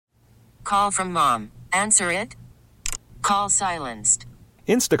call from mom. Answer it. Call silenced.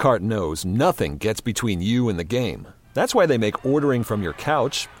 Instacart knows nothing gets between you and the game. That's why they make ordering from your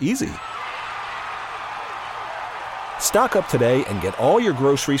couch easy. Stock up today and get all your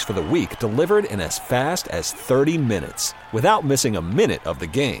groceries for the week delivered in as fast as 30 minutes without missing a minute of the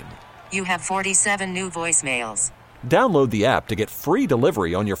game. You have 47 new voicemails. Download the app to get free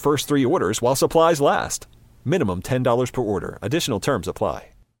delivery on your first 3 orders while supplies last. Minimum $10 per order. Additional terms apply.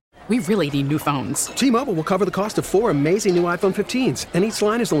 We really need new phones. T-Mobile will cover the cost of 4 amazing new iPhone 15s, and each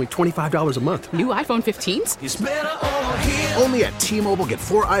line is only $25 a month. New iPhone 15s? It's better over here. Only at T-Mobile, get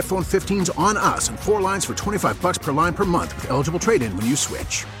 4 iPhone 15s on us and 4 lines for $25 per line per month with eligible trade-in when you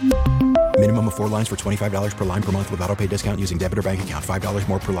switch. Minimum of 4 lines for $25 per line per month with autopay discount using debit or bank account. $5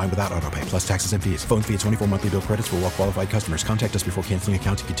 more per line without autopay, plus taxes and fees. Phone fee at 24 monthly bill credits for well-qualified customers. Contact us before canceling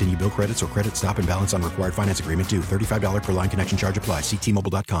account to continue bill credits or credit stop and balance on required finance agreement due. $35 per line connection charge applies. See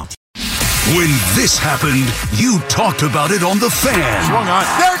T-Mobile.com. When this happened, you talked about it on The Fan. Swung on.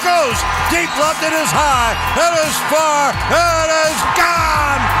 There it goes. Deep left. It is high. It is far. It is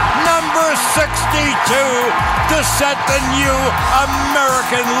gone. Number 62 to set the new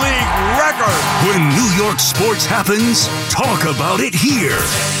American League record. When New York sports happens, talk about it here.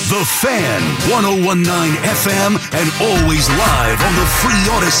 The Fan, 101.9 FM, and always live on the free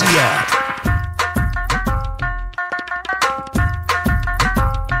Odyssey app.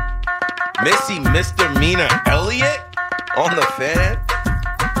 Missy Misdemeanor Elliott on The Fan.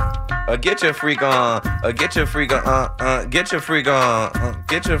 Get your freak on. Get your freak on. Get your freak on.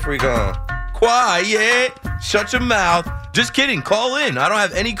 Get your freak on. Quiet. Shut your mouth. Just kidding. Call in. I don't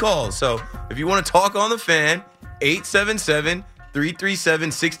have any calls. So if you want to talk on The Fan,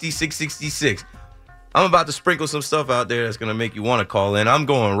 877-337-6666. I'm about to sprinkle some stuff out there that's going to make you want to call in. I'm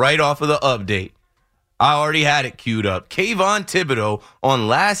going right off of the update. I already had it queued up. Kayvon Thibodeau on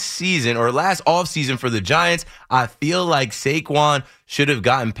last season or last offseason for the Giants. I feel like Saquon should have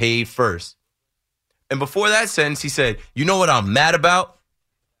gotten paid first. And before that sentence, he said, you know what I'm mad about?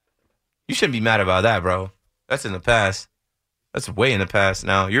 You shouldn't be mad about that, bro. That's in the past. That's way in the past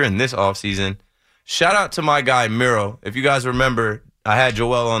now. You're in this offseason. Shout out to my guy, Miro. If you guys remember, I had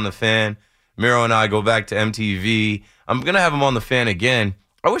Joel on The Fan. Miro and I go back to MTV. I'm going to have him on The Fan again.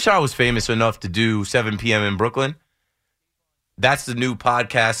 I wish I was famous enough to do 7 p.m. in Brooklyn. That's the new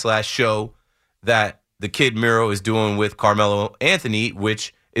podcast / show that the kid Miro is doing with Carmelo Anthony,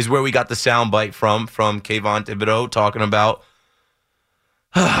 which is where we got the soundbite from Kayvon Thibodeau talking about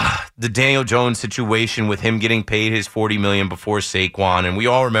the Daniel Jones situation with him getting paid his $40 million before Saquon. And we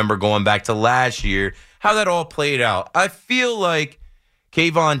all remember going back to last year, how that all played out. I feel like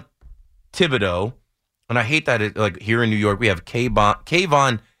Kayvon Thibodeau, and I hate that like here in New York, we have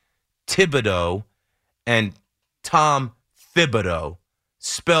Kayvon Thibodeau and Tom Thibodeau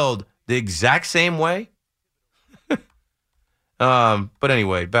spelled the exact same way. But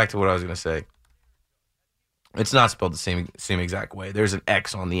anyway, back to what I was going to say. It's not spelled the same exact way. There's an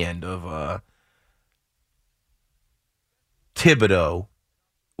X on the end of Thibodeau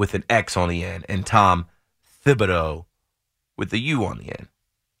with an X on the end, and Tom Thibodeau with the U on the end.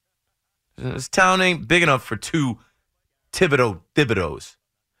 This town ain't big enough for 2 Thibodeaus.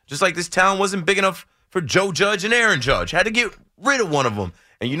 Just like this town wasn't big enough for Joe Judge and Aaron Judge. Had to get rid of one of them.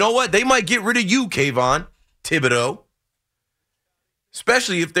 And you know what? They might get rid of you, Kayvon Thibodeau.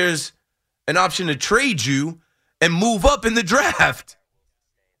 Especially if there's an option to trade you and move up in the draft.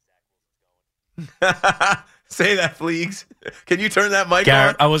 Say that, Fleegs. Can you turn that mic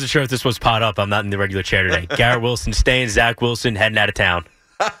Garrett, on? I wasn't sure if this was pot up. I'm not in the regular chair today. Garrett Wilson staying, Zach Wilson heading out of town.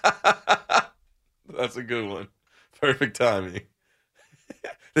 That's a good one. Perfect timing.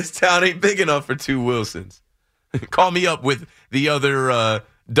 This town ain't big enough for 2 Wilsons. Call me up with the other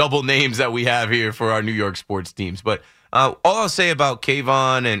double names that we have here for our New York sports teams. But all I'll say about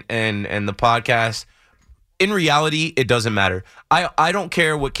Kayvon and the podcast, in reality, it doesn't matter. I don't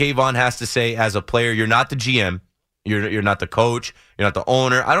care what Kayvon has to say as a player. You're not the GM. You're not the coach. You're not the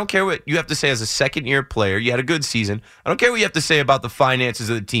owner. I don't care what you have to say as a second-year player. You had a good season. I don't care what you have to say about the finances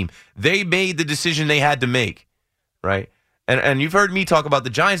of the team. They made the decision they had to make, right? And you've heard me talk about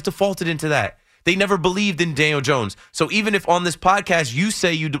the Giants defaulted into that. They never believed in Daniel Jones. So even if on this podcast you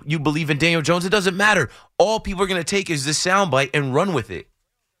say you believe in Daniel Jones, it doesn't matter. All people are going to take is this soundbite and run with it.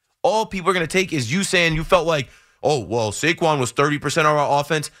 All people are going to take is you saying you felt like, oh, well, Saquon was 30% of our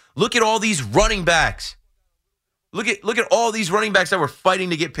offense. Look at all these running backs. Look at all these running backs that were fighting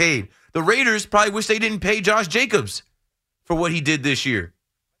to get paid. The Raiders probably wish they didn't pay Josh Jacobs for what he did this year.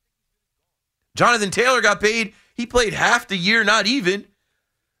 Jonathan Taylor got paid. He played half the year, not even.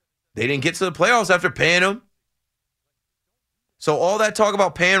 They didn't get to the playoffs after paying him. So all that talk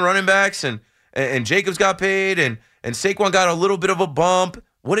about paying running backs and Jacobs got paid and Saquon got a little bit of a bump.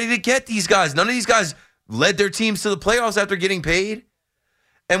 What did it get these guys? None of these guys led their teams to the playoffs after getting paid.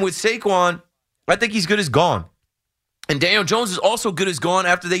 And with Saquon, I think he's good as gone. And Daniel Jones is also good as gone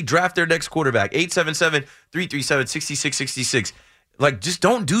after they draft their next quarterback. 877-337-6666. Like, just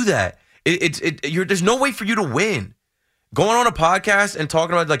don't do that. There's no way for you to win. Going on a podcast and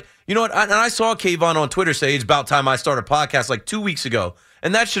talking about, like, you know what? And I saw Kayvon on Twitter say it's about time I start a podcast like 2 weeks ago.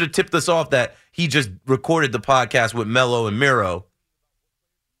 And that should have tipped us off that he just recorded the podcast with Mello and Miro.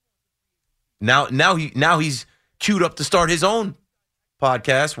 Now he's queued up to start his own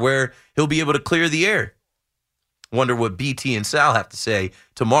podcast where he'll be able to clear the air. Wonder what BT and Sal have to say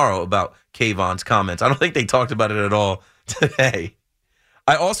tomorrow about Kayvon's comments. I don't think they talked about it at all today.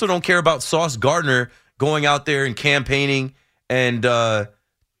 I also don't care about Sauce Gardner going out there and campaigning and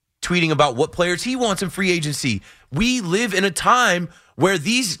tweeting about what players he wants in free agency. We live in a time where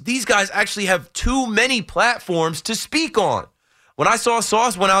these guys actually have too many platforms to speak on. When I saw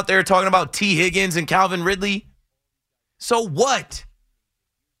Sauce went out there talking about T. Higgins and Calvin Ridley, so what?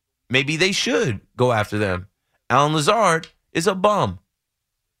 Maybe they should go after them. Alan Lazard is a bum.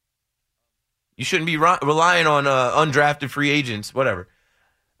 You shouldn't be relying on undrafted free agents, whatever.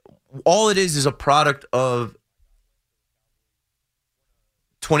 All it is a product of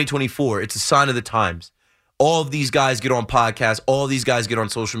 2024. It's a sign of the times. All of these guys get on podcasts. All of these guys get on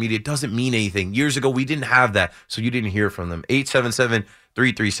social media. It doesn't mean anything. Years ago, we didn't have that, so you didn't hear from them.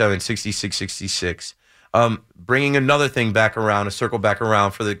 877-337-6666. Bringing another thing back around, a circle back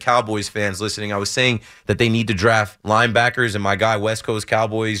around for the Cowboys fans listening. I was saying that they need to draft linebackers, and my guy, West Coast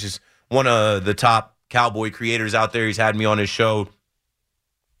Cowboys, is one of the top Cowboy creators out there. He's had me on his show.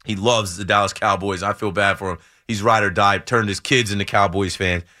 He loves the Dallas Cowboys. I feel bad for him. He's ride or die, turned his kids into Cowboys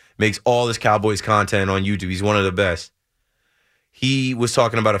fans, makes all his Cowboys content on YouTube. He's one of the best. He was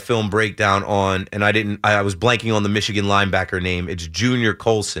talking about a film breakdown on, and I was blanking on the Michigan linebacker name. It's Junior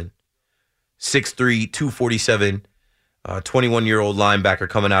Colson. 6'3", 247, 21-year-old linebacker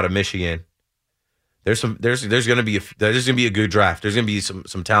coming out of Michigan. There's going to be a good draft. There's going to be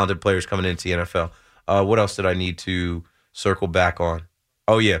some talented players coming into the NFL. What else did I need to circle back on?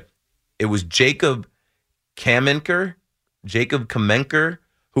 Oh yeah, it was Jacob Kamenker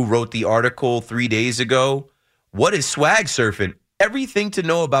who wrote the article 3 days ago. What is swag surfing? Everything to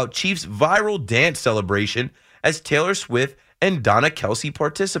know about Chiefs' viral dance celebration as Taylor Swift and Donna Kelsey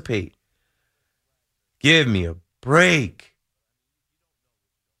participate. Give me a break.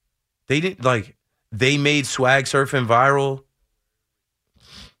 They made swag surfing viral.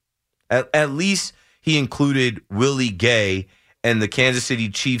 At least he included Willie Gay and the Kansas City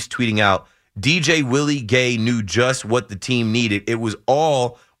Chiefs tweeting out, DJ Willie Gay knew just what the team needed. It was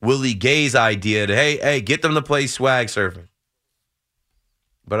all Willie Gay's idea to, hey, get them to play swag surfing.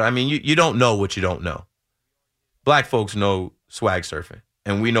 But, I mean, you don't know what you don't know. Black folks know swag surfing,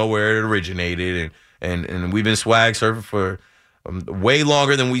 and we know where it originated, and we've been swag surfing for way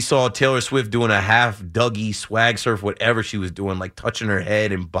longer than we saw Taylor Swift doing a half Dougie swag surf, whatever she was doing, like touching her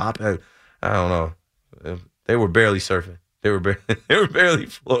head and bopping. I don't know. They were barely surfing. They were barely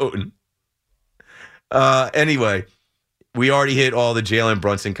floating. Anyway, we already hit all the Jalen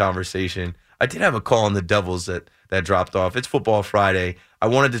Brunson conversation. I did have a call on the Devils that dropped off. It's Football Friday. I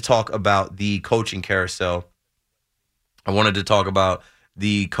wanted to talk about the coaching carousel. I wanted to talk about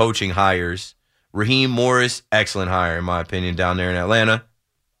the coaching hires. Raheem Morris, excellent hire, in my opinion, down there in Atlanta.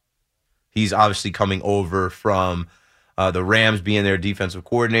 He's obviously coming over from the Rams being their defensive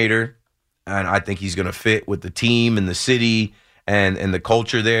coordinator, and I think he's going to fit with the team and the city and the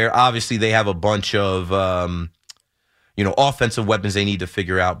culture there. Obviously, they have a bunch of offensive weapons they need to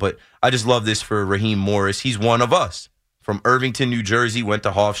figure out, but I just love this for Raheem Morris. He's one of us. From Irvington, New Jersey, went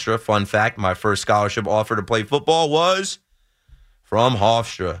to Hofstra. Fun fact, my first scholarship offer to play football was from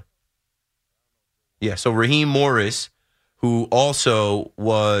Hofstra. Yeah, so Raheem Morris, who also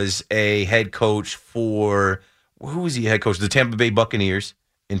was a head coach for, who was he head coach? The Tampa Bay Buccaneers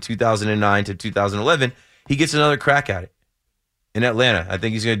in 2009 to 2011. He gets another crack at it in Atlanta. I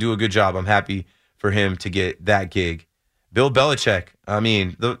think he's going to do a good job. I'm happy for him to get that gig. Bill Belichick, I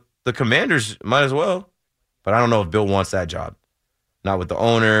mean, the Commanders might as well, but I don't know if Bill wants that job. Not with the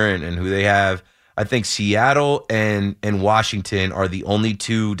owner and who they have. I think Seattle and Washington are the only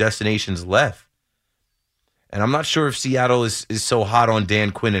two destinations left. And I'm not sure if Seattle is so hot on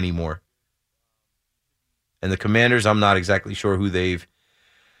Dan Quinn anymore. And the Commanders, I'm not exactly sure who they've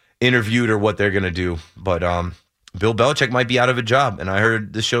interviewed or what they're going to do. But Bill Belichick might be out of a job. And I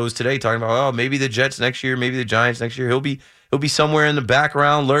heard the shows today talking about, maybe the Jets next year, maybe the Giants next year. He'll be somewhere in the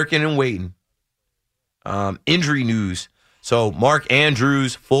background lurking and waiting. Injury news So Mark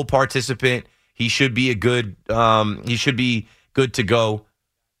Andrews, full participant. He should be good to go,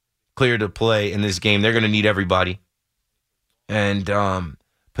 clear to play in this game. They're going to need everybody. And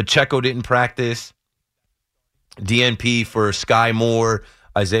Pacheco didn't practice. DNP for Sky Moore,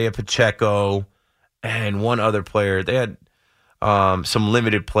 Isaiah Pacheco, and one other player. They had some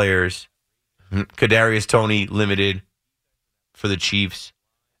limited players. Kadarius Toney limited for the Chiefs.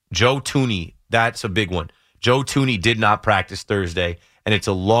 Joe Tooney, that's a big one. Joe Tooney did not practice Thursday, and it's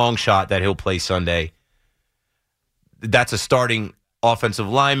a long shot that he'll play Sunday. That's a starting offensive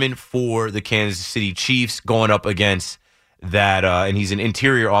lineman for the Kansas City Chiefs going up against that, and he's an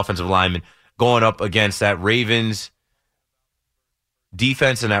interior offensive lineman going up against that Ravens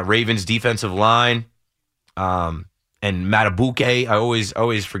defense and that Ravens defensive line. And Matabuke, I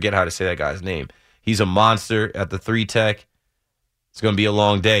always forget how to say that guy's name. He's a monster at the 3 tech. It's going to be a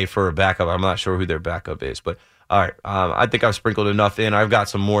long day for a backup. I'm not sure who their backup is. But, all right, I think I've sprinkled enough in. I've got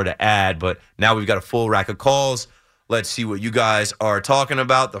some more to add, but now we've got a full rack of calls. Let's see what you guys are talking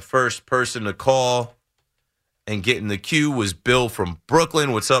about. The first person to call and get in the queue was Bill from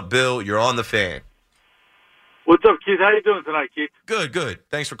Brooklyn. What's up, Bill? You're on the Fan. What's up, Keith? How you doing tonight, Keith? Good.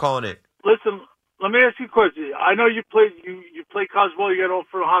 Thanks for calling in. Listen, let me ask you a question. I know you play college ball. You got all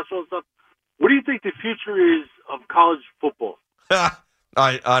for the hospital and stuff. What do you think the future is of college football?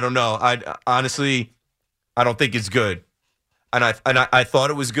 I don't know. I honestly don't think it's good. And I thought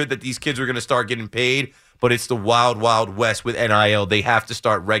it was good that these kids were going to start getting paid, but it's the wild, wild west with NIL. They have to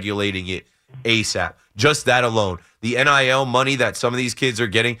start regulating it ASAP. Just that alone. The NIL money that some of these kids are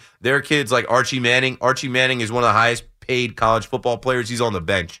getting, they're kids like Archie Manning. Archie Manning is one of the highest paid college football players. He's on the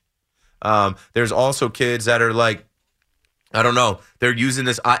bench. There's also kids that are like, I don't know, they're using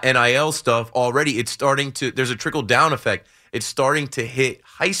this NIL stuff already. There's a trickle-down effect. It's starting to hit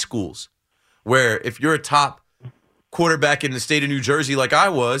high schools where if you're a top quarterback in the state of New Jersey like I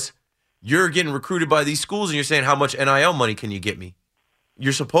was, you're getting recruited by these schools and you're saying, how much NIL money can you get me?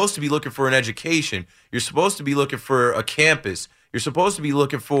 You're supposed to be looking for an education. You're supposed to be looking for a campus. You're supposed to be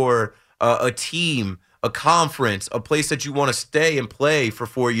looking for a team, a conference, a place that you want to stay and play for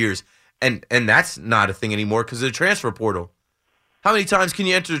 4 years. And that's not a thing anymore because of the transfer portal. How many times can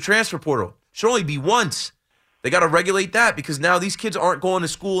you enter the transfer portal? Should only be once. They got to regulate that because now these kids aren't going to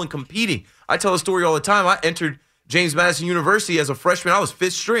school and competing. I tell a story all the time. I entered James Madison University as a freshman. I was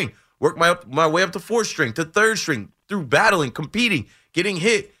 5th string. Worked my way up to 4th string, to 3rd string, through battling, competing, getting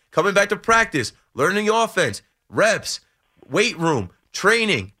hit, coming back to practice, learning the offense, reps, weight room,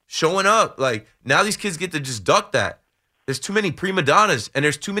 training, showing up. Like, now these kids get to just duck that. There's too many prima donnas, and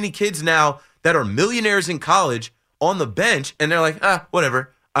there's too many kids now that are millionaires in college on the bench, and they're like,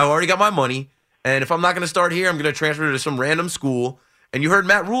 whatever. I already got my money, and if I'm not going to start here, I'm going to transfer to some random school. And you heard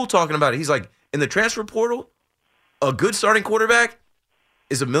Matt Rule talking about it. He's like, in the transfer portal, a good starting quarterback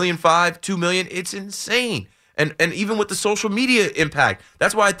is $1.5 million, $2 million. It's insane. And even with the social media impact,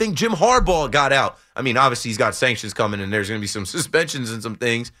 that's why I think Jim Harbaugh got out. I mean, obviously he's got sanctions coming, and there's going to be some suspensions and some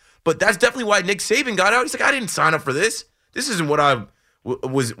things. But that's definitely why Nick Saban got out. He's like, I didn't sign up for this. This isn't what I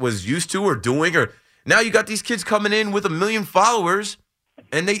was used to or doing. Or now you got these kids coming in with 1 million followers,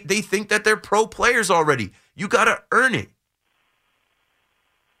 and they think that they're pro players already. You got to earn it.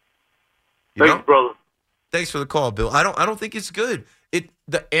 Thanks, brother. Thanks for the call, Bill. I don't think it's good.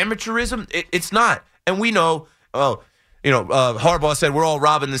 The amateurism, it's not. And we know, Harbaugh said we're all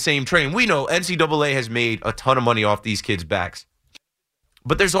robbing the same train. We know NCAA has made a ton of money off these kids' backs.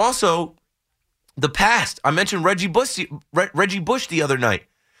 But there's also the past. I mentioned Reggie Bush the other night.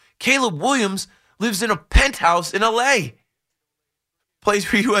 Caleb Williams lives in a penthouse in L.A., plays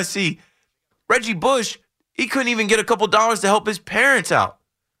for USC. Reggie Bush, he couldn't even get a couple dollars to help his parents out.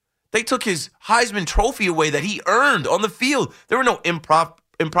 They took his Heisman Trophy away that he earned on the field. There were no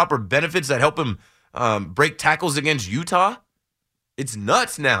improper benefits that help him break tackles against Utah. It's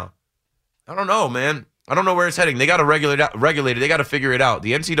nuts now. I don't know, man. I don't know where it's heading. They got to regulate it. They got to figure it out.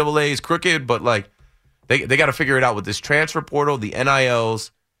 The NCAA is crooked, but like they got to figure it out with this transfer portal, the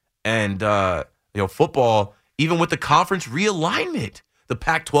NILs, and football. Even with the conference realignment, the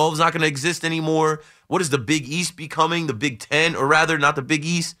Pac-12 is not going to exist anymore. What is the Big East becoming? The Big Ten, or rather, not the Big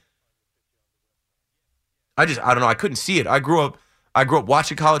East. I don't know. I couldn't see it. I grew up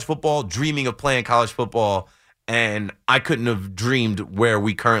watching college football, dreaming of playing college football, and I couldn't have dreamed where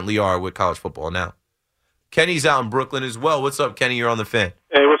we currently are with college football now. Kenny's out in Brooklyn as well. What's up, Kenny? You're on the Fan.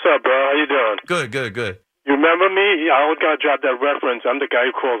 Hey, what's up, bro? How you doing? Good. You remember me? I always got to drop that reference. I'm the guy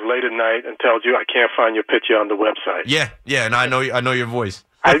who calls late at night and tells you I can't find your picture on the website. Yeah, and I know your voice.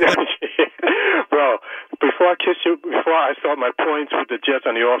 Bro, before I start my points with the Jets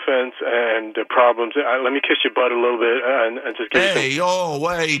on the offense and the problems, let me kiss your butt a little bit and just give you some...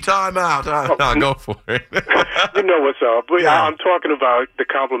 wait, time out. No, go for it. You know what's up. But yeah. I'm talking about the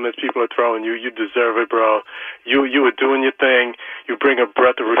compliments people are throwing you. You deserve it, bro. You were doing your thing. You bring a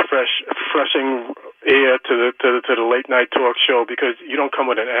breath of refreshing air to the late night talk show because you don't come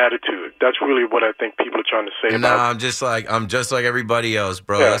with an attitude. That's really what I think people are trying to say. I'm just like everybody else,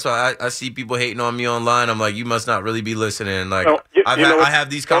 bro. Yeah. That's why I see people hating on me online. I'm like, you must not really be listening. Like, I have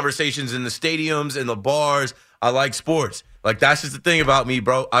these conversations in the stadiums, in the bars. I like sports. Like, that's just the thing about me,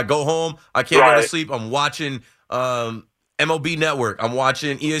 bro. I go home, I can't go to sleep. I'm watching MLB Network. I'm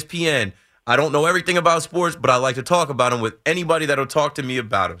watching ESPN. I don't know everything about sports, but I like to talk about them with anybody that'll talk to me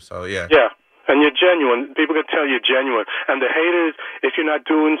about them. So, yeah. Yeah. And you're genuine. People can tell you're genuine. And the haters, if you're not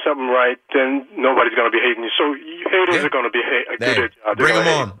doing something right, then nobody's going to be hating you. So haters are going to be good at job. Bring them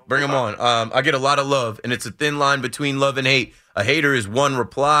on. Bring them on. I get a lot of love, and it's a thin line between love and hate. A hater is one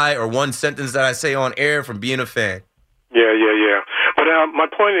reply or one sentence that I say on air from being a fan. Yeah. But my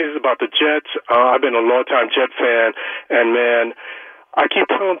point is about the Jets. I've been a long-time Jet fan, and, man, I keep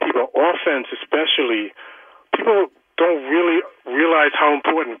telling people, offense especially, people don't really realize how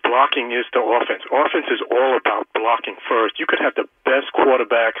important blocking is to offense. Offense is all about blocking first. You could have the best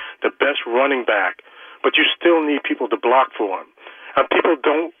quarterback, the best running back, but you still need people to block for him. And people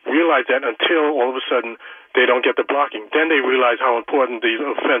don't realize that until all of a sudden they don't get the blocking. Then they realize how important these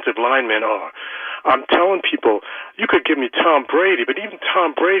offensive linemen are. I'm telling people, you could give me Tom Brady, but even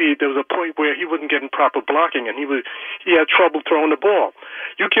Tom Brady, there was a point where he wasn't getting proper blocking, and he had trouble throwing the ball.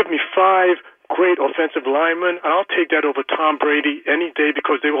 You give me 5 great offensive linemen, and I'll take that over Tom Brady any day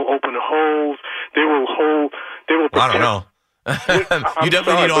because they will open holes. They will protect. I don't know. You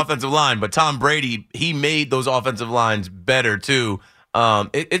definitely need offensive line, but Tom Brady, he made those offensive lines better too.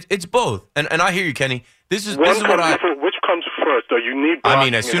 It's both, and I hear you, Kenny. This is what which comes first, though. You need blocking. I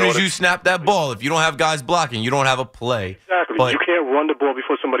mean, as soon as you snap that ball, if you don't have guys blocking, you don't have a play. Exactly. But you can't run the ball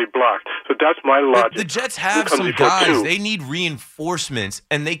before somebody blocks. So that's my logic. The Jets have some guys. They need reinforcements,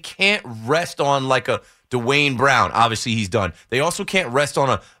 and they can't rest on like a Dwayne Brown. Obviously, he's done. They also can't rest on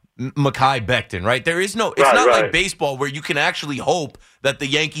a Mekhi Becton, right? There is no. It's not like baseball where you can actually hope that the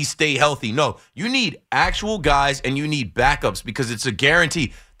Yankees stay healthy. No, you need actual guys, and you need backups because it's a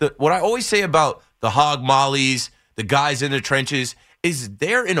guarantee. What I always say about the hog mollies, the guys in the trenches, is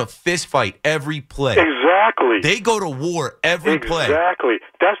they're in a fist fight every play. Exactly. They go to war every play. Exactly.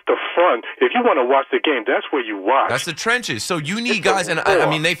 That's the fun. If you want to watch the game, that's where you watch. That's the trenches. So you need guys, and I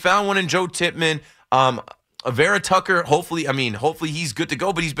mean, they found one in Joe Tippmann. Vera Tucker, hopefully he's good to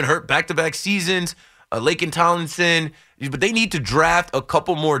go, but he's been hurt back-to-back seasons. Laken Tomlinson, but they need to draft a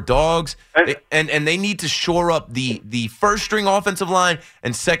couple more dogs, and they need to shore up the first-string offensive line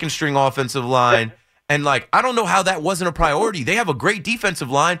and second-string offensive line. And, I don't know how that wasn't a priority. They have a great defensive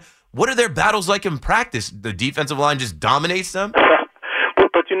line. What are their battles like in practice? The defensive line just dominates them?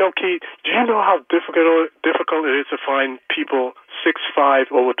 But Keith, do you know how difficult it is to find people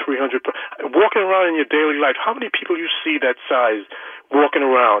 6'5", over 300, walking around in your daily life? How many people you see that size walking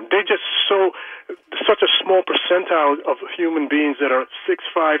around? They're just such a small percentile of human beings that are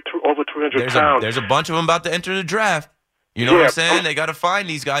 6'5", over 300 pounds. There's a bunch of them about to enter the draft. You know what I'm saying? They got to find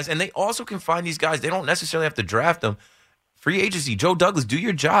these guys, and they also can find these guys. They don't necessarily have to draft them. Free agency, Joe Douglas, do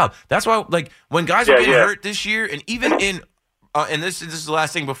your job. That's why, when guys are getting hurt this year, and even in and this is the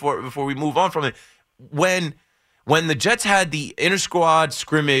last thing before we move on from it, when the Jets had the inter-squad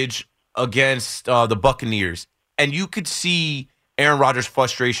scrimmage against the Buccaneers, and you could see Aaron Rodgers'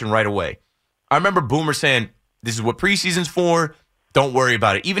 frustration right away. I remember Boomer saying, "This is what preseason's for. Don't worry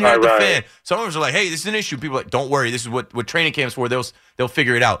about it." Even here at the fan, some of us are like, "Hey, this is an issue." People are like, "Don't worry. This is what training camp's for. They'll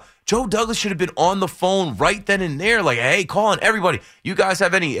figure it out." Joe Douglas should have been on the phone right then and there, like, "Hey, calling everybody. You guys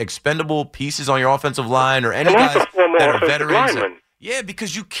have any expendable pieces on your offensive line or any guys that are veterans?" Yeah,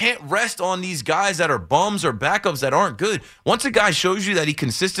 because you can't rest on these guys that are bums or backups that aren't good. Once a guy shows you that he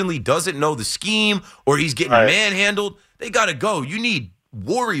consistently doesn't know the scheme or he's getting manhandled, they got to go. You need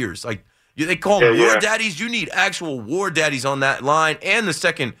warriors. They call them war daddies. You need actual war daddies on that line and the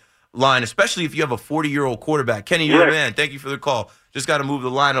second line, especially if you have a 40-year-old quarterback. Kenny, you're a man. Thank you for the call. Just got to move the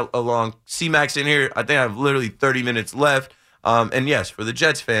line along. C-Mac's in here. I think I have literally 30 minutes left. And, yes, for the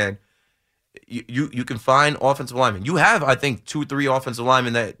Jets fan, you can find offensive linemen. You have, I think, 2 or 3 offensive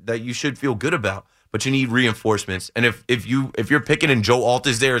linemen that you should feel good about, but you need reinforcements. And if you're picking and Joe Alt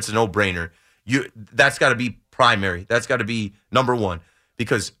is there, it's a no-brainer. That's got to be primary. That's got to be number one.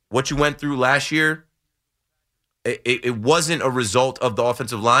 Because what you went through last year, it wasn't a result of the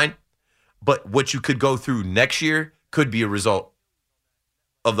offensive line, but what you could go through next year could be a result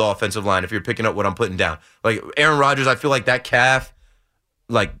of the offensive line, if you're picking up what I'm putting down. Like Aaron Rodgers, I feel like that calf,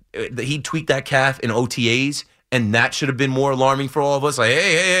 like he tweaked that calf in OTAs, and that should have been more alarming for all of us. Like,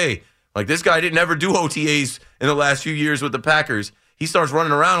 hey, like this guy didn't ever do OTAs in the last few years with the Packers. He starts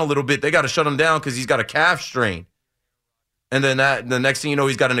running around a little bit. They got to shut him down because he's got a calf strain. And then the next thing you know,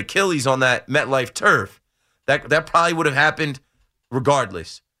 he's got an Achilles on that MetLife turf. That probably would have happened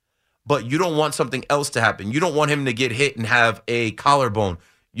regardless. But you don't want something else to happen. You don't want him to get hit and have a collarbone.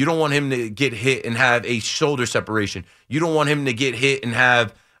 You don't want him to get hit and have a shoulder separation. You don't want him to get hit and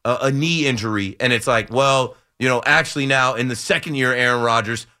have a knee injury. And it's like, well, actually now in the second year, Aaron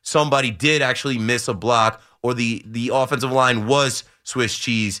Rodgers, somebody did actually miss a block, or the offensive line was Swiss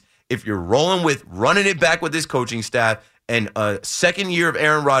cheese. If you're rolling with running it back with this coaching staff and a second year of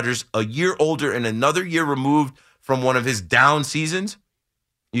Aaron Rodgers, a year older and another year removed from one of his down seasons,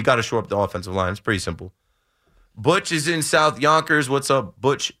 you got to shore up the offensive line. It's pretty simple. Butch is in South Yonkers. What's up,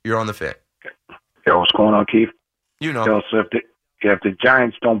 Butch? You're on the Fan. Yo, what's going on, Keith? Yo, so if the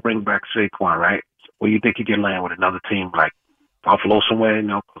Giants don't bring back Saquon, right, where do you think he can land with another team like Buffalo somewhere?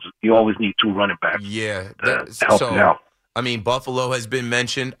 Because you always need 2 running backs. Yeah, to help you out. I mean, Buffalo has been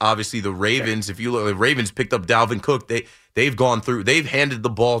mentioned. Obviously, the Ravens. If you look, the Ravens picked up Dalvin Cook. They've gone through. They've handed the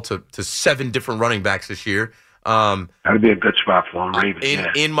ball to 7 different running backs this year. That'd be a good spot for him, Ravens.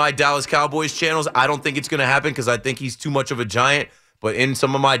 In my Dallas Cowboys channels, I don't think it's going to happen because I think he's too much of a giant. But in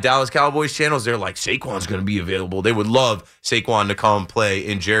some of my Dallas Cowboys channels, they're like, Saquon's going to be available. They would love Saquon to come play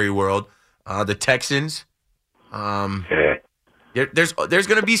in Jerry World. The Texans. There's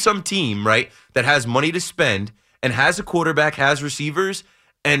going to be some team, right, that has money to spend and has a quarterback, has receivers,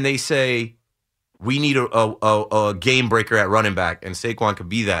 and they say, we need a game breaker at running back. And Saquon could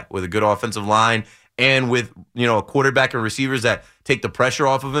be that with a good offensive line and with, a quarterback and receivers that take the pressure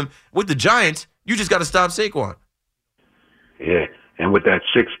off of him. With the Giants, you just got to stop Saquon. Yeah, and with that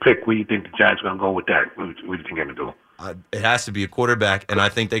 6th pick, where do you think the Giants are going to go with that? What do you think they're going to do? It has to be a quarterback, and I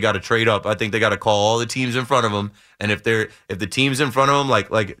think they got to trade up. I think they got to call all the teams in front of them, and if the teams in front of them,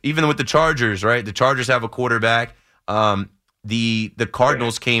 like even with the Chargers, right? The Chargers have a quarterback. The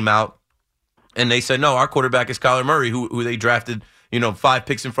Cardinals came out and they said, no, our quarterback is Kyler Murray, who they drafted, 5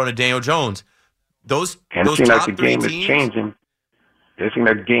 picks in front of Daniel Jones. Those top like the game teams, is changing. It seems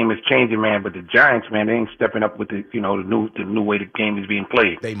like the game is changing, man. But the Giants, man, they ain't stepping up with the new way the game is being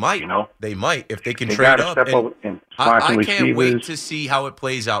played. They might. They might if they can they trade up. And I receivers. Can't wait to see how it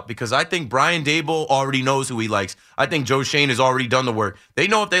plays out because I think Brian Daboll already knows who he likes. I think Joe Shane has already done the work. They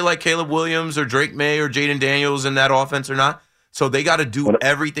know if they like Caleb Williams or Drake May or Jaden Daniels in that offense or not. So they got to do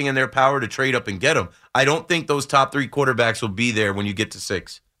everything in their power to trade up and get them. I don't think those top 3 quarterbacks will be there when you get to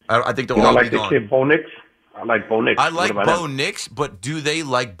 6. I think they'll all be gone. The kid Bo Nix? I like Bo Nix. I like Bo Nix, but do they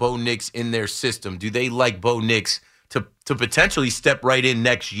like Bo Nix in their system? Do they like Bo Nix to potentially step right in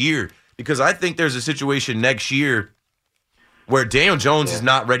next year? Because I think there's a situation next year where Daniel Jones is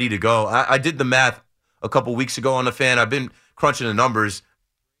not ready to go. I did the math a couple weeks ago on the Fan. I've been crunching the numbers.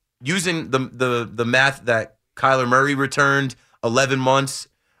 Using the math that Kyler Murray returned 11 months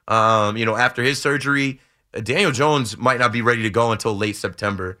after his surgery, Daniel Jones might not be ready to go until late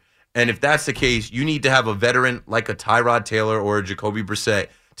September. And if that's the case, you need to have a veteran like a Tyrod Taylor or a Jacoby Brissett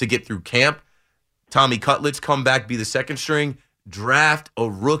to get through camp. Tommy Cutlets come back, be the 2nd string. Draft a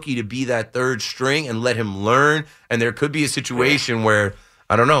rookie to be that 3rd string and let him learn. And there could be a situation where,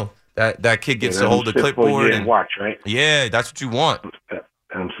 I don't know, that kid gets to hold the clipboard and watch, right? Yeah, that's what you want.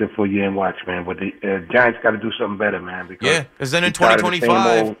 And sit for a year and watch, man. But the Giants got to do something better, man. Because then in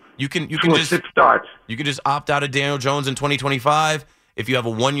 2025, you can just 6 starts. You can just opt out of Daniel Jones in 2025. If you have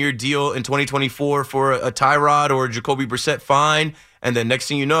a 1-year deal in 2024 for a Tyrod or a Jacoby Brissett, fine. And then next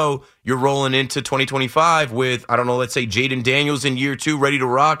thing you know, you're rolling into 2025 with, I don't know, let's say Jaden Daniels in year 2 ready to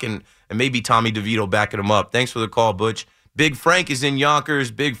rock and maybe Tommy DeVito backing him up. Thanks for the call, Butch. Big Frank is in Yonkers.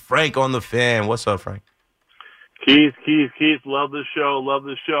 Big Frank on the Fan. What's up, Frank? Keith, love the show.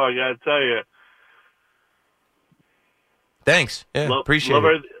 I got to tell you. Thanks. Yeah, appreciate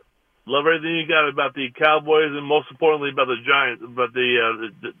it. Love everything you got about the Cowboys and most importantly about the Giants, about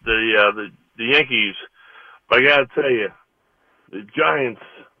the Yankees. But I got to tell you, the Giants,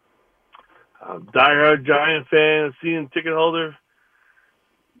 diehard Giant fan, season ticket holder,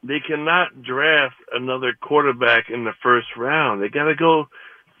 they cannot draft another quarterback in the 1st round. They got to go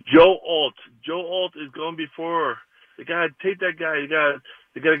Joe Alt. Joe Alt is going before. They got to take that guy.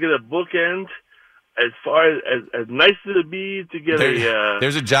 They got to get a bookend. As far as nice as it be to get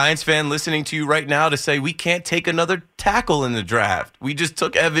there's a Giants fan listening to you right now to say we can't take another tackle in the draft. We just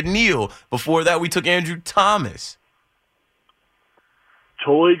took Evan Neal. Before that, we took Andrew Thomas.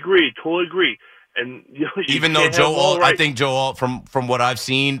 Totally agree. And you even though Joe Alt, right. I think Joe Alt, from what I've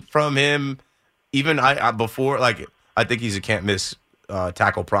seen from him, even I before, like, I think he's a can't miss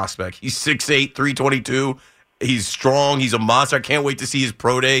tackle prospect. He's 6'8", 322. He's strong. He's a monster. I can't wait to see his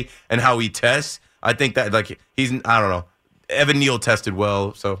pro day and how he tests. I think that, like, I don't know. Evan Neal tested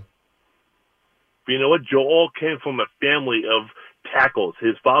well, so. But you know what? Joe Alt came from a family of tackles.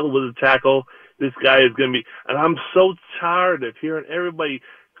 His father was a tackle. This guy is going to be, and I'm so tired of hearing everybody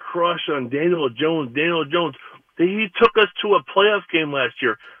crush on Daniel Jones. He took us to a playoff game last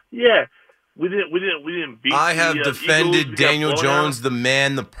year. Yeah, we didn't beat. I have defended Daniel Jones, the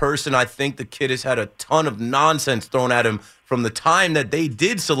man, the person. I think the kid has had a ton of nonsense thrown at him from the time that they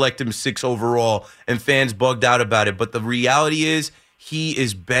did select him 6 overall, and fans bugged out about it. But the reality is, he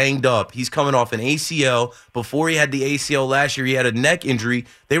is banged up. He's coming off an ACL. Before he had the ACL last year, he had a neck injury.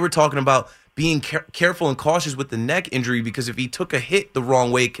 They were talking about being careful and cautious with the neck injury because if he took a hit the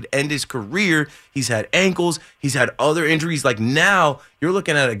wrong way, it could end his career. He's had ankles. He's had other injuries. Like, now you're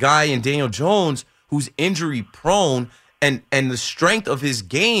looking at a guy in Daniel Jones who's injury prone, and the strength of his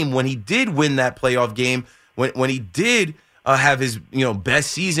game when he did win that playoff game, when he did have his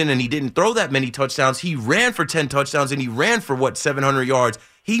best season and he didn't throw that many touchdowns, he ran for 10 touchdowns and he ran for 700 yards.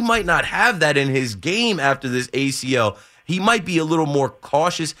 He might not have that in his game after this ACL. He might be a little more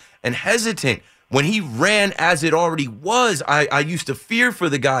cautious and hesitant. When he ran as it already was, I used to fear for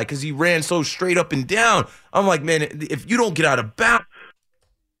the guy because he ran so straight up and down. I'm like, man, if you don't get out of bounds.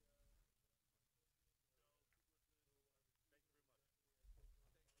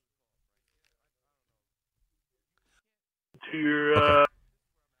 To your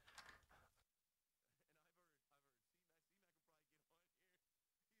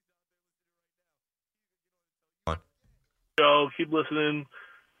show, keep listening.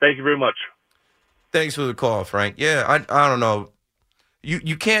 Thank you very much. Thanks for the call, Frank. Yeah, I don't know.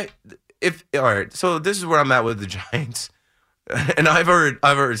 You can't all right. So this is where I'm at with the Giants, and I've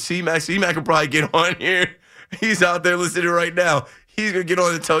heard C-Mac will probably get on here. He's out there listening right now. He's gonna get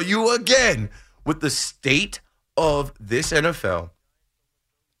on and tell you again with the state of this NFL,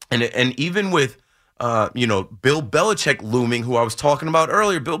 and even with Bill Belichick looming, who I was talking about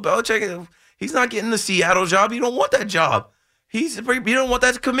earlier. Bill Belichick, he's not getting the Seattle job. You don't want that job. You don't want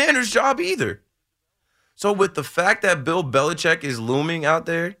that Commander's job either. So with the fact that Bill Belichick is looming out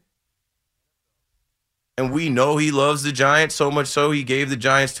there, and we know he loves the Giants so much so he gave the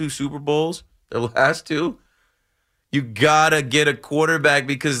Giants 2 Super Bowls, their last 2, you gotta get a quarterback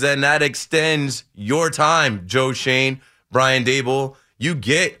because then that extends your time, Joe Shane, Brian Daboll. You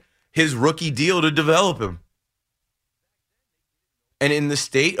get his rookie deal to develop him. And in the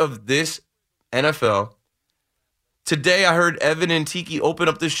state of this NFL, today I heard Evan and Tiki open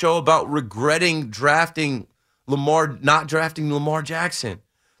up the show about regretting not drafting Lamar Jackson.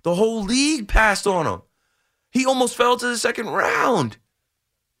 The whole league passed on him. He almost fell to the second round.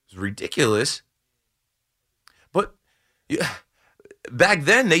 It's ridiculous. But back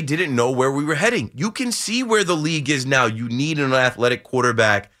then, they didn't know where we were heading. You can see where the league is now. You need an athletic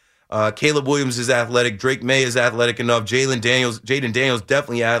quarterback. Caleb Williams is athletic. Drake May is athletic enough. Jaden Daniels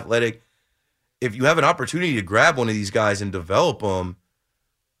definitely athletic. If you have an opportunity to grab one of these guys and develop them,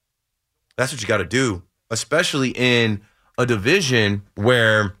 that's what you got to do, especially in a division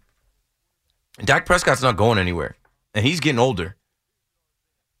where Dak Prescott's not going anywhere, and he's getting older.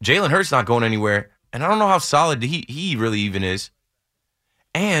 Jalen Hurts not going anywhere, and I don't know how solid he really even is.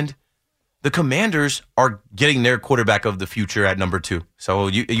 And the Commanders are getting their quarterback of the future at number 2. So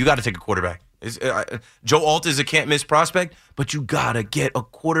you got to take a quarterback. Joe Alt is a can't-miss prospect, but you got to get a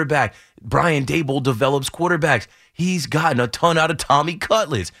quarterback. Brian Daboll develops quarterbacks. He's gotten a ton out of Tommy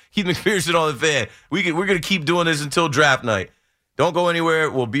Cutlets. Keith McPherson on the fan. We're going to keep doing this until draft night. Don't go anywhere.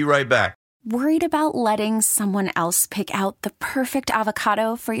 We'll be right back. Worried about letting someone else pick out the perfect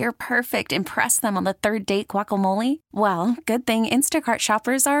avocado for your perfect impress them on the third date guacamole? Well, good thing Instacart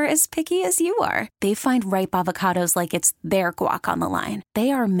shoppers are as picky as you are. They find ripe avocados like it's their guac on the line.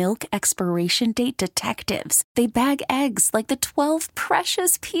 They are milk expiration date detectives. They bag eggs like the 12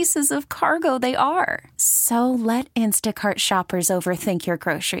 precious pieces of cargo they are. So let Instacart shoppers overthink your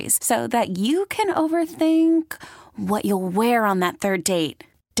groceries so that you can overthink what you'll wear on that third date.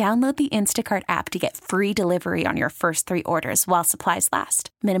 Download the Instacart app to get free delivery on your first 3 orders while supplies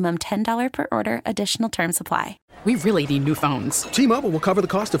last. Minimum $10 per order. Additional terms apply. We really need new phones. T-Mobile will cover the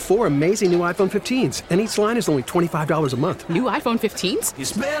cost of 4 amazing new iPhone 15s, and each line is only $25 a month. New iPhone 15s?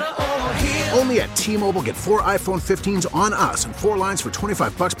 It's better over here. Only at T-Mobile, get 4 iPhone 15s on us and 4 lines for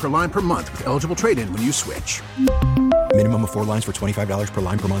 $25 per line per month with eligible trade-in when you switch. Minimum of 4 lines for $25 per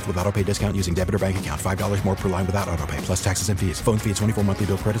line per month with autopay discount using debit or bank account. $5 more per line without autopay, plus taxes and fees. Phone fee at 24 monthly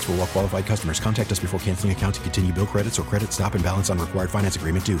bill credits for well-qualified customers. Contact us before canceling account to continue bill credits or credit stop and balance on required finance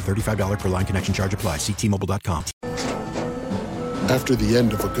agreement due. $35 per line connection charge applies. See T-Mobile.com. After the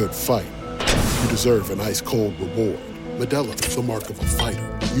end of a good fight, you deserve an ice-cold reward. Modelo is the mark of a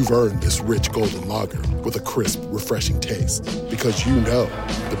fighter. You've earned this rich golden lager with a crisp, refreshing taste. Because you know,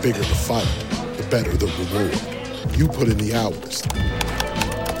 the bigger the fight, the better the reward. You put in the hours,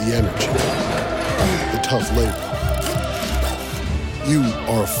 the energy, the tough labor. You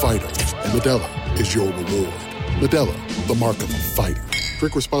are a fighter, and Modelo is your reward. Modelo, the mark of a fighter.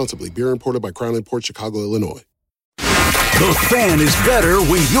 Drink responsibly. Beer imported by Crown Imports, Chicago, Illinois. The Fan is better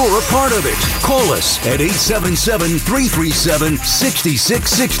when you're a part of it. Call us at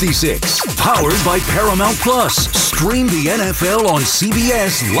 877-337-6666. Powered by Paramount Plus. Stream the NFL on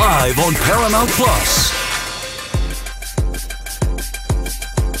CBS live on Paramount Plus.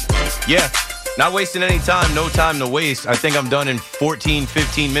 Yeah, not wasting any time, no time to waste. I think I'm done in 14,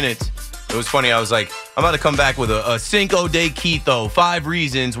 15 minutes. It was funny. I was like, I'm about to come back with a Cinco de Quito. 5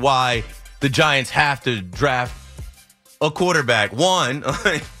 reasons why the Giants have to draft a quarterback. 1,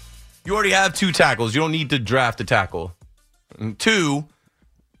 you already have 2 tackles. You don't need to draft a tackle. 2,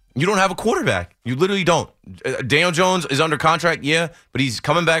 you don't have a quarterback. You literally don't. Daniel Jones is under contract, yeah, but he's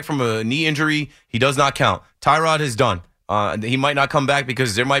coming back from a knee injury. He does not count. Tyrod is done. He might not come back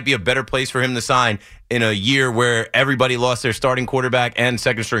because there might be a better place for him to sign in a year where everybody lost their starting quarterback and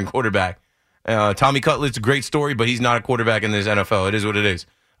second-string quarterback. Tommy Cutler's a great story, but he's not a quarterback in this NFL. It is what it is.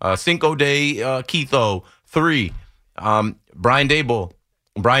 Cinco de Quito. 3, Brian Daboll.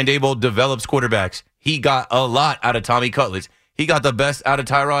 Brian Daboll develops quarterbacks. He got a lot out of Tommy Cutlets. He got the best out of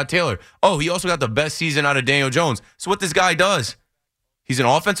Tyrod Taylor. Oh, he also got the best season out of Daniel Jones. So what this guy does, he's an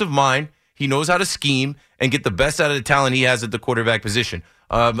offensive mind. He knows how to scheme and get the best out of the talent he has at the quarterback position.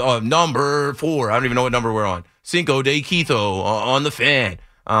 Number 4, I don't even know what number we're on. Cinco de Quito on the Fan.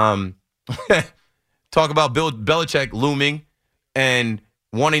 Talk about Bill Belichick looming and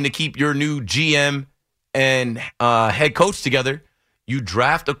wanting to keep your new GM and head coach together. You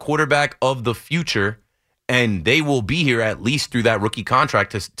draft a quarterback of the future, and they will be here at least through that rookie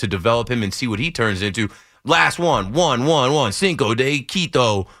contract to develop him and see what he turns into. Last one, Cinco de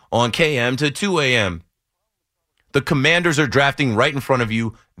Quito on KM to 2 a.m. The Commanders are drafting right in front of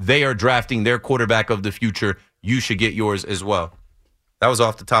you. They are drafting their quarterback of the future. You should get yours as well. That was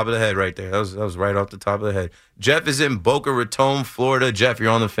off the top of the head right there. That was right off the top of the head. Jeff is in Boca Raton, Florida. Jeff, you're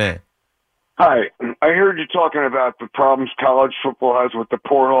on the Fan. Hi. I heard you talking about the problems college football has with the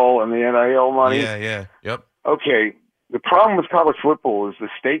portal and the NIL money. Yeah. Yep. Okay. The problem with college football is the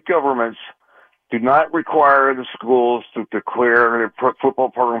state governments do not require the schools to declare their football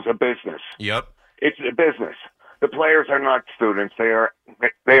programs a business. Yep. It's a business. The players are not students. They are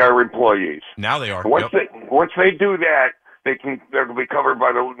employees. Now they are. Once they do that, they'll be covered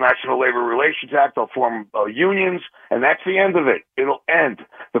by the National Labor Relations Act. They'll form unions, and that's the end of it. It'll end.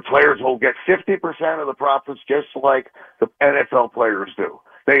 The players will get 50% of the profits, just like the NFL players do.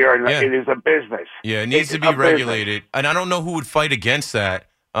 It is a business. Yeah, it needs to be regulated, and I don't know who would fight against that.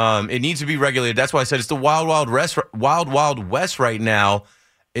 It needs to be regulated. That's why I said it's the wild, wild west right now.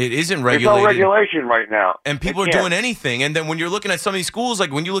 It isn't regulated. There's no regulation right now. And people are doing anything. And then when you're looking at some of these schools,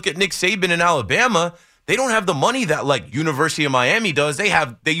 like when you look at Nick Saban in Alabama, they don't have the money that like University of Miami does. They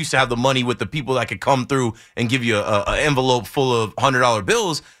used to have the money with the people that could come through and give you an envelope full of $100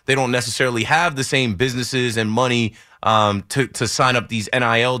 bills. They don't necessarily have the same businesses and money to sign up these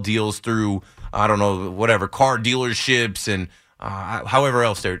NIL deals through, I don't know, whatever, car dealerships and however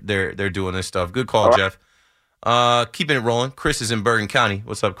else they're doing this stuff. Good call, Jeff. Keeping it rolling. Chris is in Bergen County.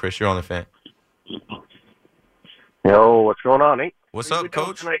 What's up, Chris? You're on the Fan. Yo, what's going on, Nate? What's up,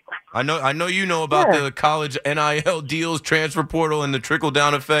 Coach? I know you know about the college NIL deals, transfer portal, and the trickle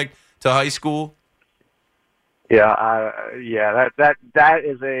down effect to high school. Yeah, that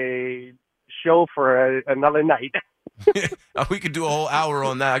is a show for another night. We could do a whole hour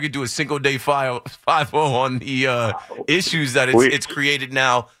on that. I could do a Cinco de 5-0 on the issues that it's created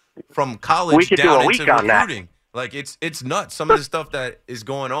now from college down into recruiting. Like it's nuts. Some of the stuff that is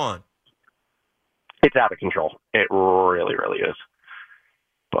going on. It's out of control. It really, really is.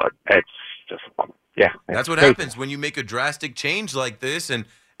 But it's just, yeah. That's what happens when you make a drastic change like this, and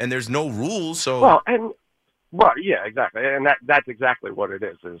there's no rules. So yeah, exactly, and that's exactly what it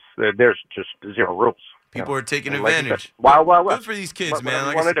is. Is there's just 0 rules. People are taking advantage. Wow. Good for these kids,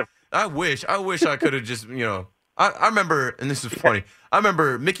 man. Like I wish I could have just I remember, and this is funny. I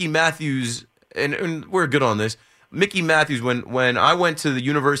remember Mickey Matthews, and we're good on this. Mickey Matthews, when I went to the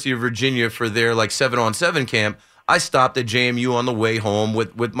University of Virginia for their like 7-on-7 camp, I stopped at JMU on the way home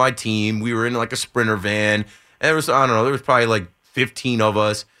with my team. We were in like a Sprinter van. And there was probably like 15 of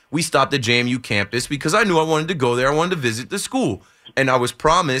us. We stopped at JMU campus because I knew I wanted to go there. I wanted to visit the school. And I was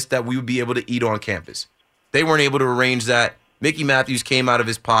promised that we would be able to eat on campus. They weren't able to arrange that. Mickey Matthews came out of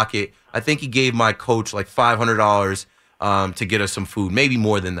his pocket. I think he gave my coach like $500 to get us some food, maybe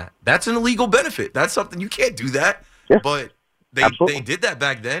more than that. That's an illegal benefit. That's something you can't do that. Yeah, but they did that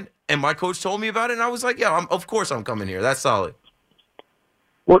back then, and my coach told me about it, and I was like, yeah, of course I'm coming here. That's solid.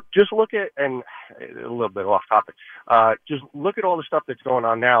 Well, just look at, and a little bit off topic, just look at all the stuff that's going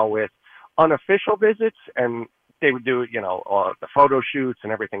on now with unofficial visits, and they would do, the photo shoots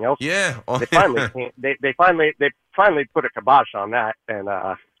and everything else. Yeah. They finally put a kibosh on that, and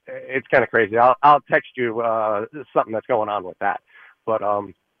it's kind of crazy. I'll text you something that's going on with that. But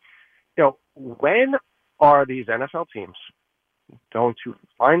when are these NFL teams going to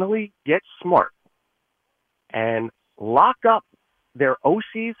finally get smart and lock up their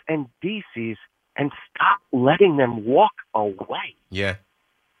OCs and DCs and stop letting them walk away? Yeah.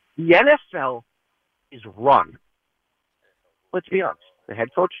 The NFL is run. Let's be honest. The head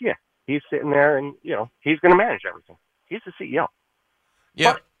coach, he's sitting there and, he's going to manage everything. He's the CEO.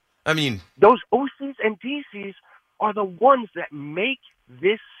 Yeah. But I mean, those OCs and DCs are the ones that make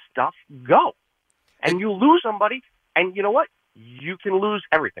this stuff go. And you lose somebody, and you know what? You can lose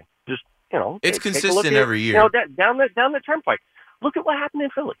everything. Just, it's consistent every year. Down the turnpike. Look at what happened in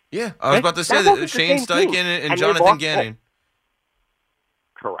Philly. Yeah, I was about to say that Shane Steichen and Jonathan Gannon.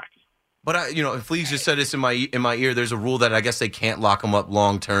 Correct. But if Fleas just said this in my ear, there's a rule that I guess they can't lock them up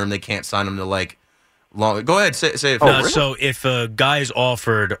long term. They can't sign them to long. Go ahead, say it. No, so if a guy is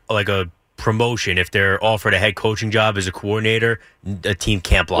offered like a promotion, if they're offered a head coaching job as a coordinator, a team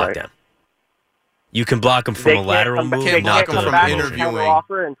can't block them. You can block them from a lateral move, not from interviewing.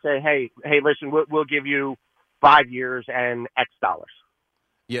 Offer and say, hey, listen, we'll give you 5 years and X dollars.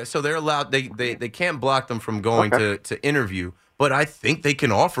 Yeah, so they're allowed. They can't block them from going to interview. But I think they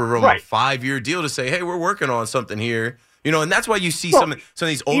can offer them a 5-year deal to say, hey, we're working on something here. And that's why you see some of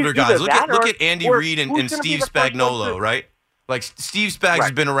these older guys. Look at Andy Reid and Steve Spagnuolo, right? Like Steve Spags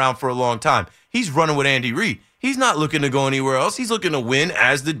has been around for a long time. He's running with Andy Reid. He's not looking to go anywhere else. He's looking to win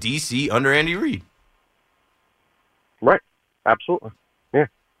as the DC under Andy Reid. Right. Absolutely. Yeah.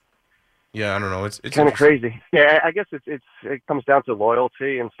 Yeah, I don't know. It's kind of crazy. Yeah, I guess it comes down to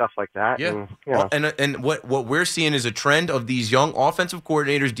loyalty and stuff like that. Yeah, and what we're seeing is a trend of these young offensive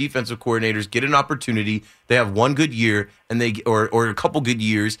coordinators, defensive coordinators get an opportunity. They have one good year and or a couple good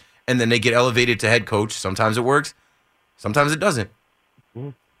years, and then they get elevated to head coach. Sometimes it works, sometimes it doesn't.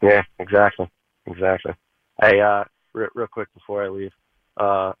 Yeah, exactly. Hey, real quick before I leave,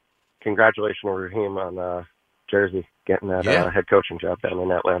 congratulations, Raheem, on Jersey getting that head coaching job down in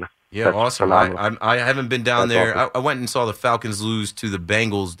Atlanta. Yeah, That's awesome. phenomenal. I haven't been down there. Awesome. I went and saw the Falcons lose to the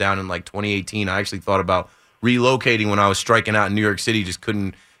Bengals down in 2018. I actually thought about relocating when I was striking out in New York City. Just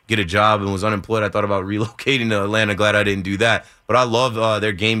couldn't get a job and was unemployed. I thought about relocating to Atlanta. Glad I didn't do that. But I love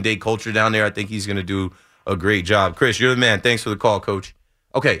their game day culture down there. I think he's going to do a great job. Chris, you're the man. Thanks for the call, Coach.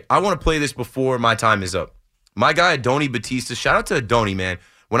 Okay, I want to play this before my time is up. My guy, Adoni Batista. Shout out to Adoni, man.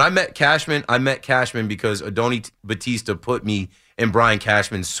 When I met Cashman because Adoni Batista put me in Brian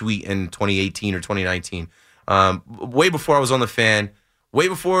Cashman's suite in 2018 or 2019. Way before I was on the Fan, way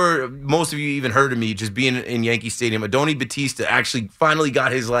before most of you even heard of me, just being in Yankee Stadium. Adoni Batista actually finally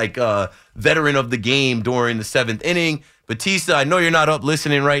got his veteran of the game during the 7th inning. Batista, I know you're not up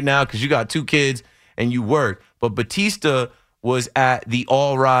listening right now because you got 2 kids and you work, but Batista was at the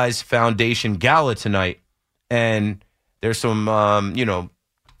All Rise Foundation Gala tonight, and there's some,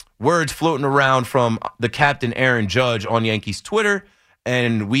 words floating around from the captain, Aaron Judge, on Yankees Twitter.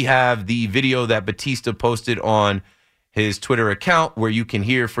 And we have the video that Batista posted on his Twitter account where you can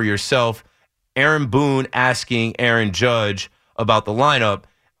hear for yourself Aaron Boone asking Aaron Judge about the lineup.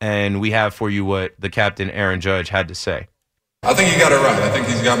 And we have for you what the captain, Aaron Judge, had to say. I think he got it right. I think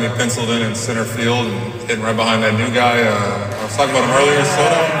he's got me penciled in center field and hitting right behind that new guy. I was talking about him earlier,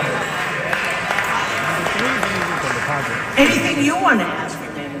 Soto. Anything you want to ask?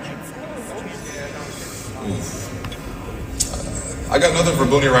 I got nothing for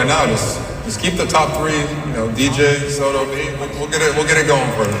Booney right now. Just keep the top 3. DJ, Soto, me. We'll get it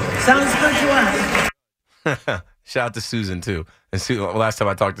going for you. Sounds good to us. Shout out to Susan too. And last time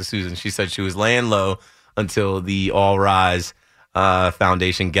I talked to Susan, she said she was laying low until the All Rise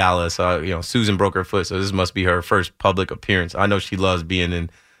Foundation Gala. So Susan broke her foot. So this must be her first public appearance. I know she loves being in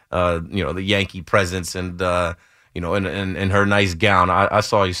the Yankee presence and in her nice gown. I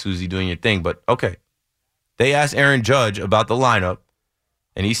saw you, Susie, doing your thing. But okay. They asked Aaron Judge about the lineup,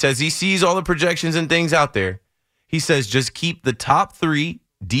 and he says he sees all the projections and things out there. He says just keep the top three,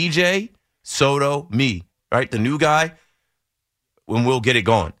 DJ, Soto, me, right? The new guy, and we'll get it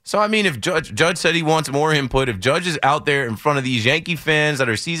going. So, I mean, if Judge said he wants more input, if Judge is out there in front of these Yankee fans that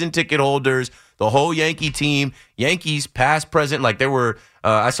are season ticket holders, the whole Yankee team, Yankees past, present, like there were,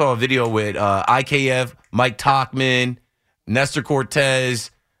 I saw a video with IKF, Mike Tauchman, Nestor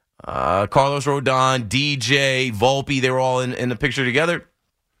Cortez, Carlos Rodon, DJ, Volpe, they were all in the picture together.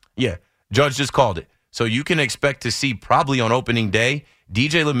 Yeah, Judge just called it. So you can expect to see probably on opening day,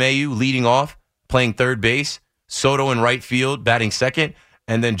 DJ LeMahieu leading off, playing third base, Soto in right field, batting second,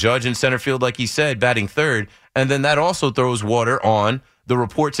 and then Judge in center field, like he said, batting third. And then that also throws water on the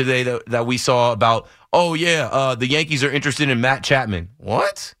report today that we saw about, the Yankees are interested in Matt Chapman.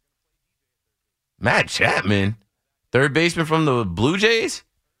 What? Matt Chapman? Third baseman from the Blue Jays?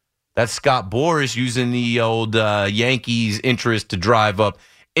 That's Scott Boras using the old Yankees interest to drive up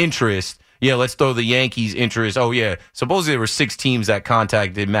interest. Yeah, let's throw the Yankees interest. Oh, yeah. Supposedly there were 6 teams that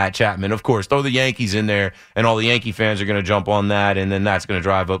contacted Matt Chapman. Of course, throw the Yankees in there, and all the Yankee fans are going to jump on that, and then that's going to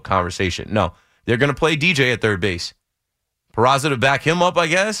drive up conversation. No, they're going to play DJ at third base. Peraza to back him up, I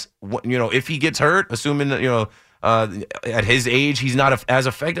guess. If he gets hurt, assuming that, at his age he's not as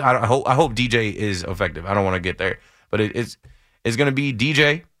effective. I hope DJ is effective. I don't want to get there. But it's going to be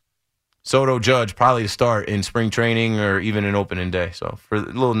DJ, Soto, Judge, probably to start in spring training or even in opening day. So for a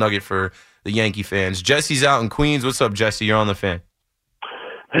little nugget for the Yankee fans. Jesse's out in Queens. What's up, Jesse? You're on the Fan.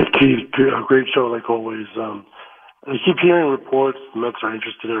 Hey, Keith. Great show like always. I keep hearing reports the Mets are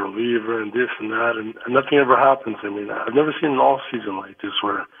interested in a reliever and this and that, and nothing ever happens. I mean, I've never seen an off-season like this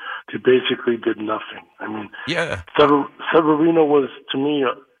where they basically did nothing. I mean, yeah. Severino was, to me,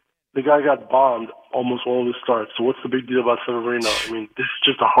 the guy got bombed almost all the starts. So what's the big deal about Severino? I mean, this is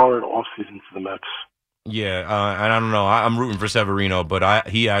just a hard off-season for the Mets. Yeah, and I don't know. I'm rooting for Severino, but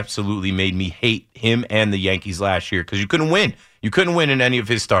he absolutely made me hate him and the Yankees last year because you couldn't win. You couldn't win in any of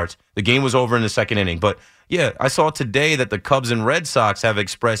his starts. The game was over in the second inning. But, yeah, I saw today that the Cubs and Red Sox have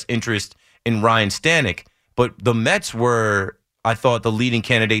expressed interest in Ryan Stanek. But the Mets were, I thought, the leading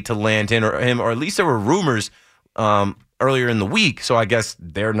candidate to land him, or at least there were rumors earlier in the week. So I guess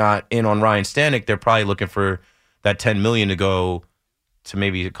they're not in on Ryan Stanek. They're probably looking for that $10 million to go to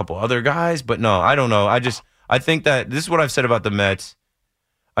maybe a couple other guys. But no, I don't know. I think that this is what I've said about the Mets.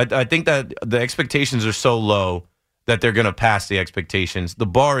 I think that the expectations are so low that they're going to pass the expectations. The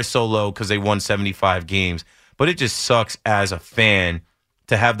bar is so low because they won 75 games. But it just sucks as a fan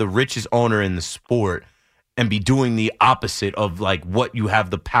to have the richest owner in the sport and be doing the opposite of like what you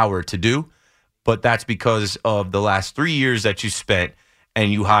have the power to do. But that's because of the last 3 years that you spent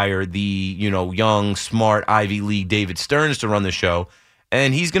and you hired the, young, smart Ivy League David Stearns to run the show.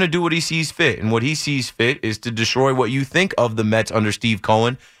 And he's going to do what he sees fit. And what he sees fit is to destroy what you think of the Mets under Steve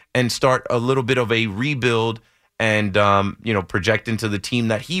Cohen and start a little bit of a rebuild and, project into the team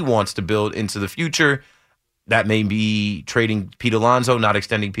that he wants to build into the future. That may be trading Pete Alonso, not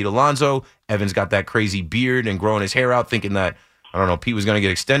extending Pete Alonso. Evan's got that crazy beard and growing his hair out, thinking that, Pete was going to get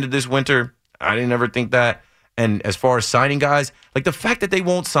extended this winter. I didn't ever think that. And as far as signing guys, like the fact that they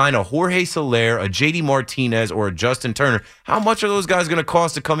won't sign a Jorge Soler, a JD Martinez, or a Justin Turner, how much are those guys going to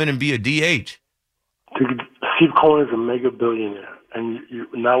cost to come in and be a DH? Steve Cohen is a mega billionaire, and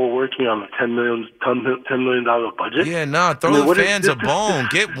now we're working on a $10 million budget. Yeah, throw the fans a bone.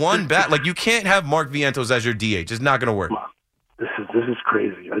 Get one back. Like, you can't have Mark Vientos as your DH. It's not going to work. This is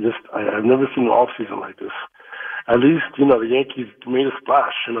crazy. I've never seen an offseason like this. At least, the Yankees made a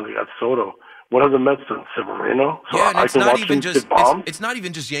splash. They got Soto. What have the Mets done? Severino? So yeah, and it's not even just it's not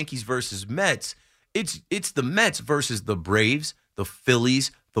even just Yankees versus Mets. It's the Mets versus the Braves, the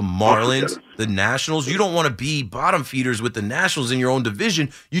Phillies, the Marlins, the Nationals. You don't want to be bottom feeders with the Nationals in your own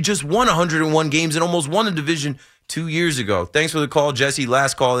division. You just won 101 games and almost won the division 2 years ago. Thanks for the call, Jesse.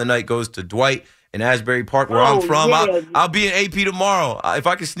 Last call of the night goes to Dwight in Asbury Park, where I'm from. Yeah. I'll be in AP tomorrow. If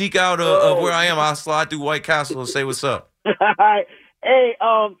I can sneak out of where I am, I'll slide through White Castle and say what's up. Hey,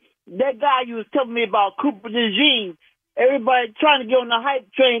 that guy you was telling me about, Cooper DeJean, everybody trying to get on the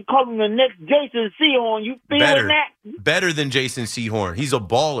hype train, calling the next Jason Sehorn. You feeling that? Better than Jason Sehorn. He's a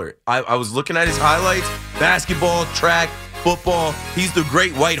baller. I was looking at his highlights, basketball, track, football. He's the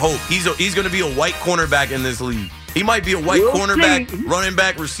great white hope. He's going to be a white cornerback in this league. He might be a white cornerback, running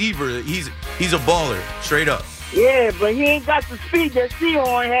back, receiver. He's a baller, straight up. Yeah, but he ain't got the speed that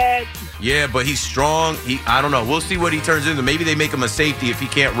Sehorn had. Yeah, but he's strong. I don't know. We'll see what he turns into. Maybe they make him a safety if he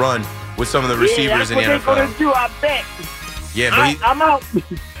can't run with some of the receivers in the NFL. That's what they're going to do, I bet. Yeah, but I'm out.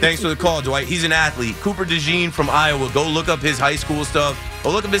 Thanks for the call, Dwight. He's an athlete. Cooper DeJean from Iowa. Go look up his high school stuff.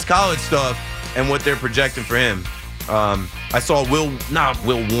 Go look up his college stuff and what they're projecting for him. I saw Will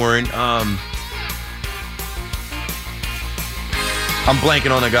Warren. I'm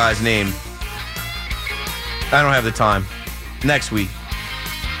blanking on the guy's name. I don't have the time. Next week.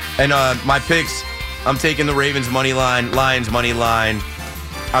 And my picks, I'm taking the Ravens money line, Lions money line.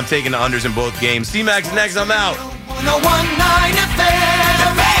 I'm taking the unders in both games. C-Max next, I'm out. 101.9 FM,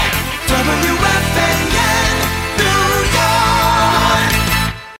 WFAN, New York.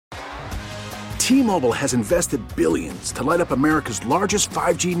 T-Mobile has invested billions to light up America's largest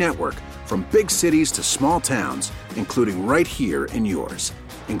 5G network, from big cities to small towns, including right here in yours.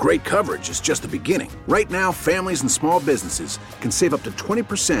 And great coverage is just the beginning. Right now, families and small businesses can save up to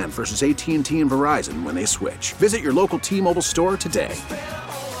 20% versus AT&T and Verizon when they switch. Visit your local T-Mobile store today.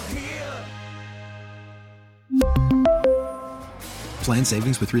 Plan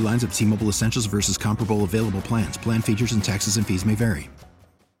savings with 3 lines of T-Mobile Essentials versus comparable available plans. Plan features and taxes and fees may vary.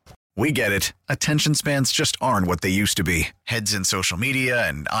 We get it. Attention spans just aren't what they used to be. Heads in social media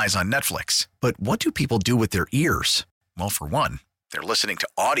and eyes on Netflix. But what do people do with their ears? Well, for one, they're listening to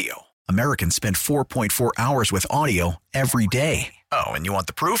audio. Americans spend 4.4 hours with audio every day. Oh, and you want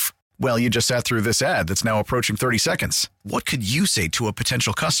the proof? Well, you just sat through this ad that's now approaching 30 seconds. What could you say to a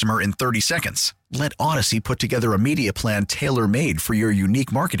potential customer in 30 seconds? Let Odyssey put together a media plan tailor-made for your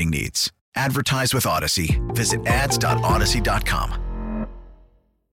unique marketing needs. Advertise with Odyssey. Visit ads.odyssey.com.